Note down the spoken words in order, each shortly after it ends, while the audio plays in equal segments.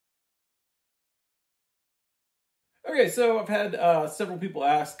Okay, so I've had several people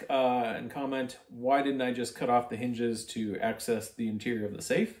ask and comment, why didn't I just cut off the hinges to access the interior of the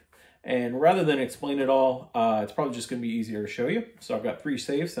safe? And rather than explain it all, it's probably just going to be easier to show you. So I've got 3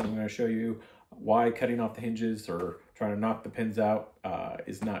 safes, and I'm going to show you why cutting off the hinges or trying to knock the pins out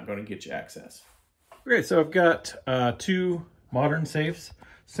is not going to get you access. Okay, so I've got 2 modern safes,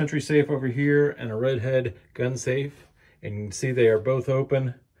 Sentry safe over here and a Redhead gun safe. And you can see they are both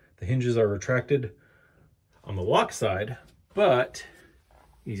open. The hinges are retracted on the lock side, but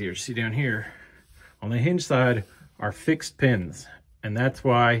easier to see down here. On the hinge side are fixed pins, and that's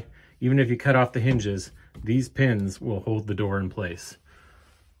why even if you cut off the hinges, these pins will hold the door in place.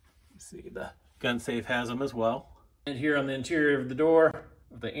 See, the gun safe has them as well. And here on the interior of the door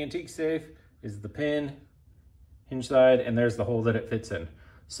of the antique safe is the pin, hinge side, and there's the hole that it fits in.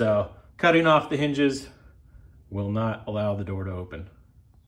 So cutting off the hinges will not allow the door to open.